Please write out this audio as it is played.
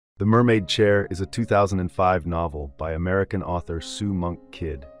The Mermaid Chair is a 2005 novel by American author Sue Monk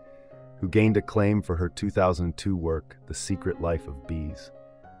Kidd, who gained acclaim for her 2002 work, The Secret Life of Bees.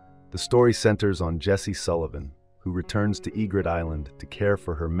 The story centers on Jessie Sullivan, who returns to Egret Island to care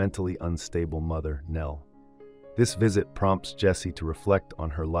for her mentally unstable mother, Nelle. This visit prompts Jessie to reflect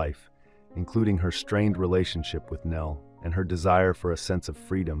on her life, including her strained relationship with Nelle and her desire for a sense of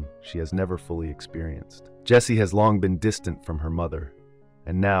freedom she has never fully experienced. Jessie has long been distant from her mother,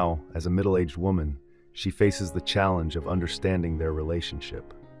 and now, as a middle-aged woman, she faces the challenge of understanding their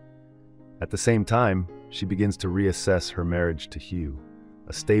relationship. At the same time, she begins to reassess her marriage to Hugh,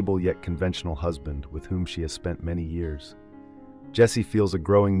 a stable yet conventional husband with whom she has spent many years. Jessie feels a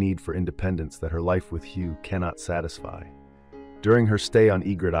growing need for independence that her life with Hugh cannot satisfy. During her stay on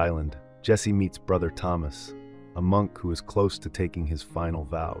Egret Island, Jessie meets Brother Thomas, a monk who is close to taking his final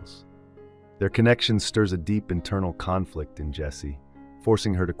vows. Their connection stirs a deep internal conflict in Jessie,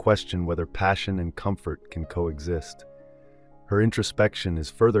 forcing her to question whether passion and comfort can coexist. Her introspection is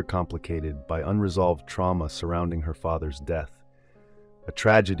further complicated by unresolved trauma surrounding her father's death, a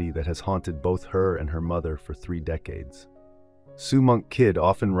tragedy that has haunted both her and her mother for 3 decades. Sue Monk Kidd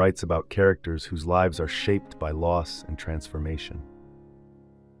often writes about characters whose lives are shaped by loss and transformation.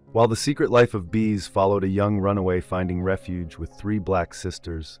 While The Secret Life of Bees followed a young runaway finding refuge with 3 black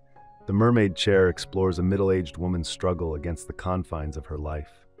sisters, The Mermaid Chair explores a middle-aged woman's struggle against the confines of her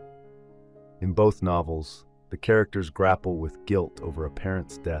life. In both novels, the characters grapple with guilt over a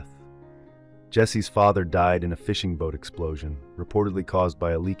parent's death. Jessie's father died in a fishing boat explosion, reportedly caused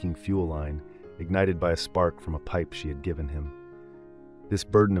by a leaking fuel line, ignited by a spark from a pipe she had given him. This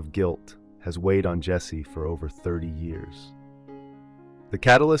burden of guilt has weighed on Jessie for over 30 years. The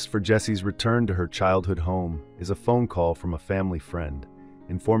catalyst for Jessie's return to her childhood home is a phone call from a family friend,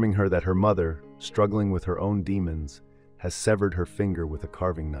 informing her that her mother, struggling with her own demons, has severed her finger with a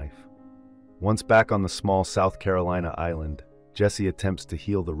carving knife. Once back on the small South Carolina island, Jessie attempts to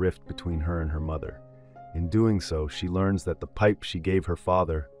heal the rift between her and her mother. In doing so, she learns that the pipe she gave her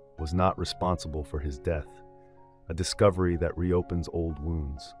father was not responsible for his death, a discovery that reopens old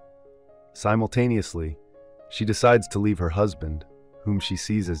wounds. Simultaneously, she decides to leave her husband, whom she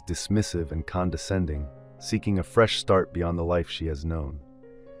sees as dismissive and condescending, seeking a fresh start beyond the life she has known.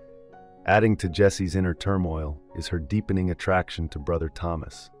 Adding to Jessie's inner turmoil is her deepening attraction to Brother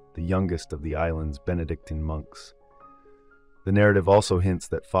Thomas, the youngest of the island's Benedictine monks. The narrative also hints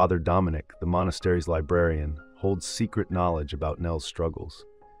that Father Dominic, the monastery's librarian, holds secret knowledge about Nelle's struggles.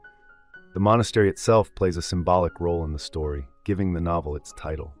 The monastery itself plays a symbolic role in the story, giving the novel its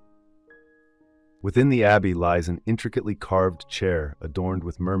title. Within the abbey lies an intricately carved chair adorned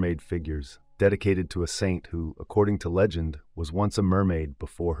with mermaid figures, dedicated to a saint who, according to legend, was once a mermaid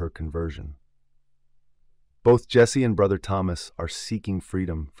before her conversion. Both Jessie and Brother Thomas are seeking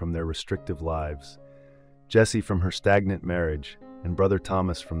freedom from their restrictive lives, Jessie from her stagnant marriage, and Brother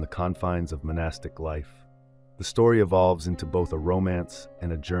Thomas from the confines of monastic life. The story evolves into both a romance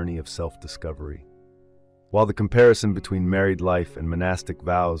and a journey of self-discovery. While the comparison between married life and monastic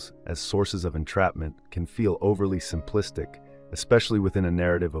vows as sources of entrapment can feel overly simplistic, especially within a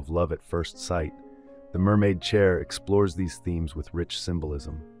narrative of love at first sight, The Mermaid Chair explores these themes with rich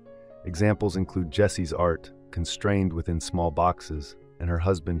symbolism. Examples include Jessie's art, constrained within small boxes, and her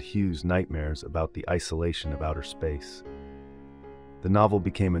husband Hugh's nightmares about the isolation of outer space. The novel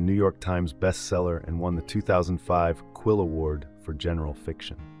became a New York Times bestseller and won the 2005 Quill Award for General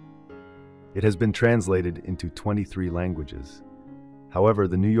Fiction. It has been translated into 23 languages. However,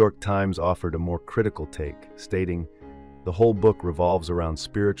 the New York Times offered a more critical take, stating, "The whole book revolves around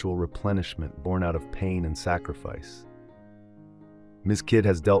spiritual replenishment born out of pain and sacrifice." Ms. Kidd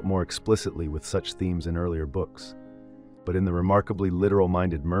has dealt more explicitly with such themes in earlier books, but in the remarkably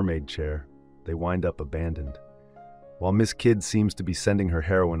literal-minded Mermaid Chair, they wind up abandoned. While Ms. Kidd seems to be sending her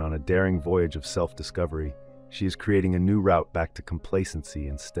heroine on a daring voyage of self-discovery, she is creating a new route back to complacency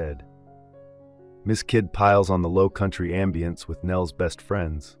instead. Ms. Kidd piles on the low-country ambience with Nelle's best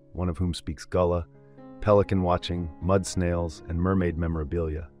friends, one of whom speaks Gullah, pelican watching, mud snails, and mermaid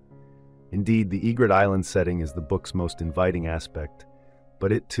memorabilia. Indeed, the Egret Island setting is the book's most inviting aspect,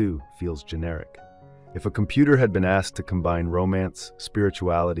 but it too feels generic. If a computer had been asked to combine romance,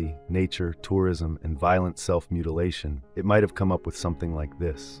 spirituality, nature, tourism, and violent self-mutilation, it might have come up with something like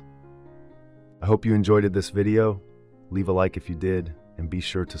this. I hope you enjoyed this video. Leave a like if you did, and be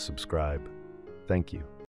sure to subscribe. Thank you.